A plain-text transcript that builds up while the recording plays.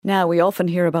Now, we often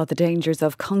hear about the dangers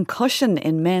of concussion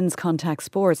in men's contact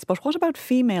sports, but what about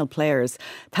female players?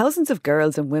 Thousands of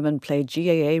girls and women play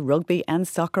GAA, rugby and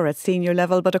soccer at senior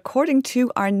level, but according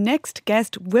to our next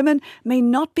guest, women may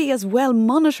not be as well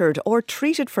monitored or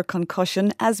treated for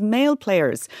concussion as male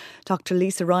players. Dr.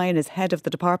 Lisa Ryan is head of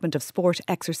the Department of Sport,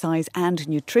 Exercise and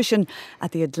Nutrition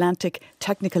at the Atlantic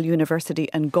Technical University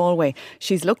in Galway.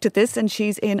 She's looked at this and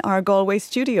she's in our Galway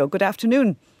studio. Good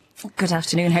afternoon. Good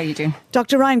afternoon, how are you doing?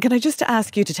 Dr. Ryan, can I just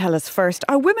ask you to tell us first,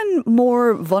 are women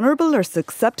more vulnerable or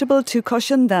susceptible to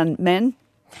concussion than men?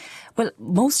 Well,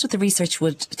 most of the research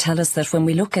would tell us that when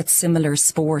we look at similar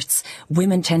sports,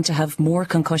 women tend to have more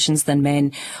concussions than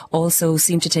men, also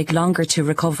seem to take longer to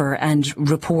recover and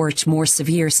report more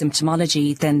severe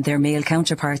symptomology than their male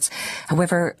counterparts.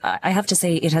 However, I have to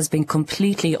say it has been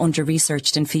completely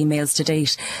under-researched in females to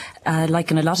date.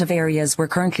 Like in a lot of areas, we're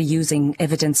currently using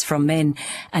evidence from men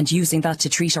and using that to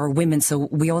treat our women. So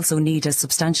we also need a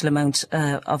substantial amount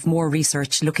of more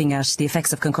research looking at the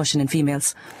effects of concussion in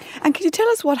females. And can you tell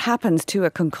us what happens to a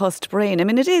concussed brain? I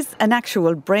mean, it is an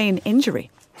actual brain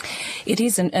injury. It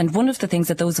is, and one of the things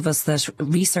that those of us that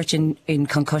research in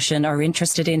concussion are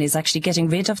interested in is actually getting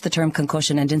rid of the term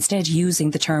concussion and instead using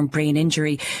the term brain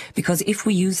injury, because if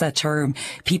we use that term,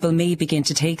 people may begin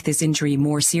to take this injury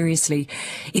more seriously.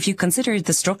 If you consider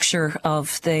the structure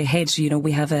of the head,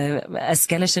 we have a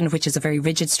skeleton, which is a very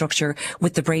rigid structure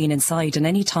with the brain inside, and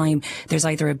any time there's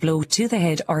either a blow to the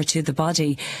head or to the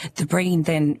body, the brain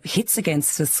then hits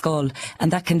against the skull,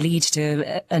 and that can lead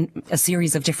to a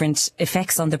series of different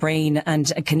effects on the brain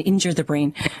and can injure the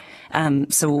brain.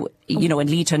 And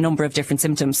lead to a number of different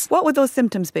symptoms. What would those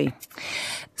symptoms be?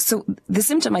 So the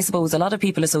symptom, I suppose, a lot of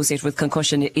people associate with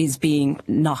concussion is being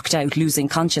knocked out, losing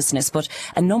consciousness. But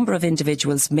a number of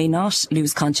individuals may not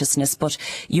lose consciousness, but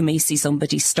you may see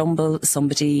somebody stumble,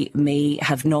 somebody may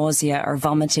have nausea or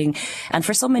vomiting. And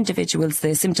for some individuals,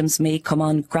 the symptoms may come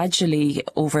on gradually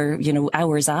over,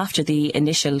 hours after the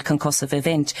initial concussive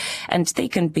event. And they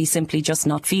can be simply just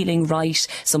not feeling right.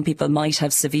 Some people might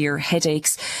have severe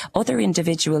headaches. Other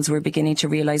individuals we're beginning to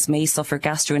realise may suffer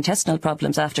gastrointestinal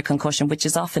problems after concussion, which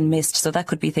is often missed. So that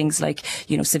could be things like,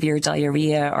 severe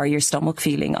diarrhea or your stomach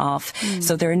feeling off.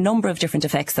 So there are a number of different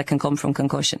effects that can come from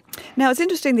concussion. Now, it's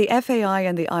interesting, the FAI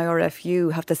and the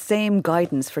IRFU have the same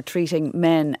guidance for treating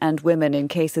men and women in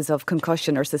cases of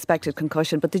concussion or suspected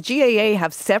concussion, but the GAA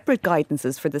have separate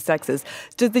guidances for the sexes.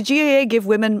 Does the GAA give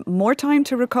women more time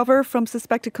to recover from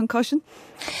suspected concussion?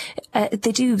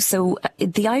 They do. So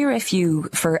the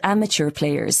IRFU for amateur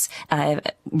players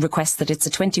requests that it's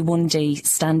a 21-day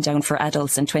stand down for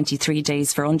adults and 23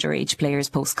 days for underage players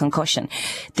post-concussion.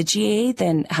 The GAA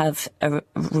then have a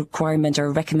requirement or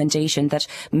a recommendation that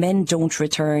men don't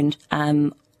return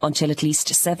until at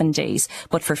least 7 days,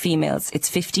 but for females it's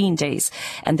 15 days.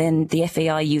 And then the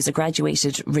FAI use a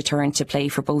graduated return to play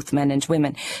for both men and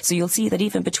women. So you'll see that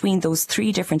even between those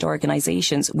three different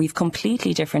organisations, we've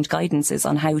completely different guidances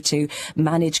on how to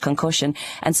manage concussion.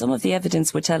 And some of the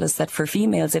evidence would tell us that for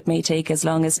females it may take as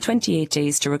long as 28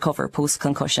 days to recover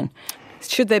post-concussion.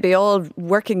 Should they be all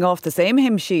working off the same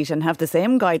hymn sheet and have the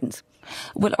same guidance?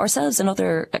 Well, ourselves and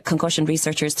other concussion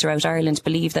researchers throughout Ireland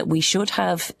believe that we should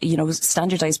have,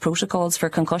 standardised protocols for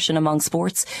concussion among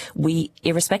sports.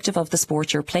 Irrespective of the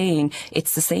sport you're playing,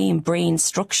 it's the same brain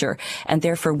structure, and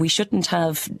therefore we shouldn't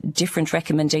have different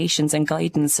recommendations and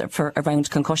guidance for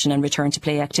around concussion and return to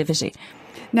play activity.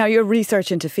 Now, your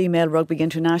research into female rugby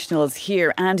internationals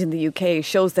here and in the UK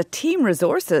shows that team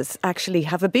resources actually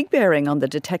have a big bearing on the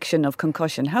detection of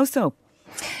concussion. How so?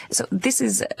 So this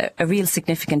is a real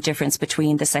significant difference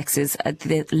between the sexes,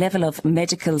 the level of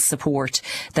medical support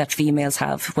that females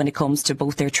have when it comes to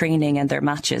both their training and their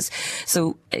matches.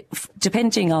 So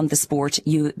depending on the sport,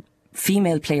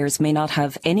 female players may not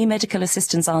have any medical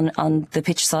assistance on the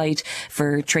pitch side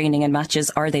for training and matches,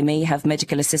 or they may have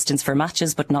medical assistance for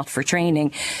matches but not for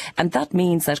training. And that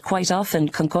means that quite often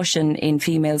concussion in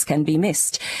females can be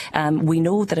missed. We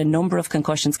know that a number of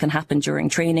concussions can happen during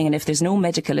training, and if there's no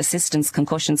medical assistance,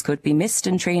 concussions could be missed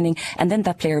in training, and then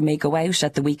that player may go out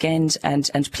at the weekend and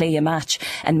play a match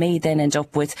and may then end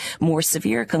up with more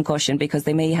severe concussion because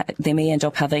they may end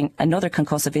up having another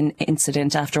concussive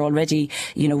incident after already,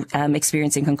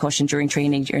 experiencing concussion during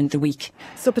training during the week.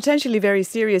 So potentially very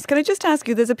serious. Can I just ask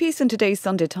you, there's a piece in today's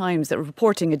Sunday Times that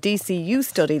reporting a DCU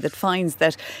study that finds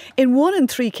that in 1 in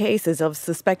 3 cases of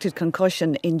suspected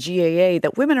concussion in GAA,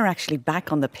 that women are actually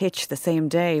back on the pitch the same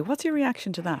day. What's your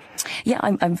reaction to that? Yeah,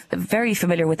 I'm very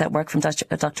familiar with that work from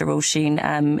Dr.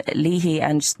 Roisin Leahy,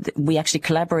 and we actually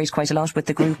collaborate quite a lot with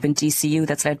the group in DCU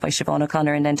that's led by Siobhan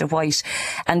O'Connor and Enda White.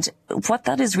 And what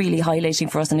that is really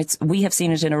highlighting for us, and we have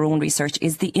seen it in our own research,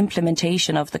 is the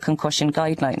implementation of the concussion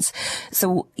guidelines.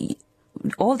 So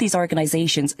all these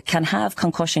organisations can have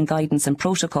concussion guidance and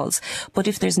protocols, but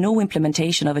if there's no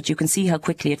implementation of it, you can see how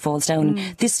quickly it falls down.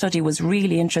 This study was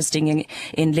really interesting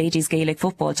in ladies Gaelic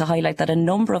football to highlight that a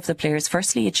number of the players,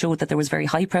 firstly, it showed that there was very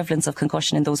high prevalence of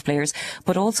concussion in those players,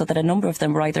 but also that a number of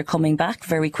them were either coming back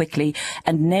very quickly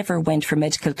and never went for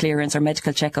medical clearance or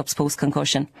medical checkups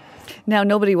post-concussion. Now,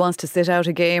 nobody wants to sit out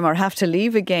a game or have to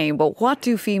leave a game, but what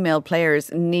do female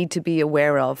players need to be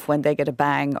aware of when they get a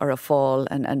bang or a fall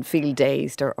and feel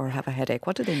dazed or have a headache?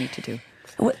 What do they need to do?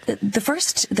 Well, the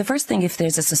first thing, if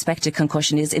there's a suspected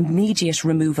concussion, is immediate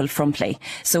removal from play.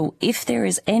 So if there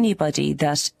is anybody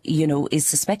that, is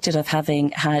suspected of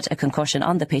having had a concussion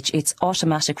on the pitch, it's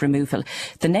automatic removal.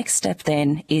 The next step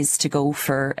then is to go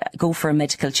for a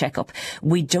medical checkup.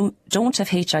 We don't have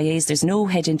HIAs. There's no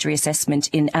head injury assessment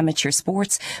in amateur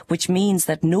sports, which means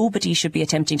that nobody should be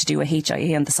attempting to do a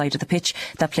HIA on the side of the pitch.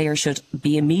 That player should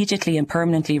be immediately and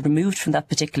permanently removed from that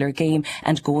particular game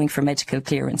and going for medical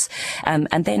clearance.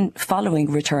 And then following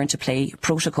return to play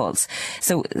protocols.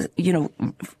 So,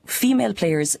 female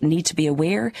players need to be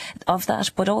aware of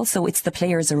that, but also it's the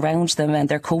players around them and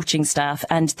their coaching staff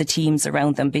and the teams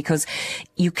around them, because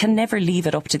you can never leave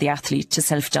it up to the athlete to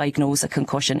self-diagnose a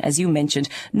concussion. As you mentioned,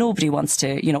 nobody wants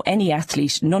to, any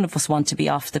athlete, none of us want to be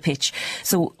off the pitch.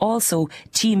 So also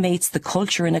teammates, the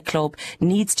culture in a club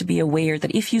needs to be aware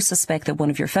that if you suspect that one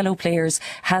of your fellow players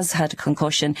has had a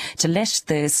concussion, to let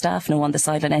the staff know on the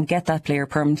sideline and get that player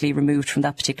permanently removed from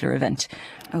that particular event.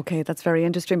 OK, that's very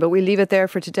interesting, but we'll leave it there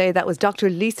for today. That was Dr.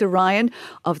 Lisa Ryan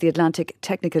of the Atlantic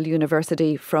Technical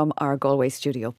University from our Galway studio.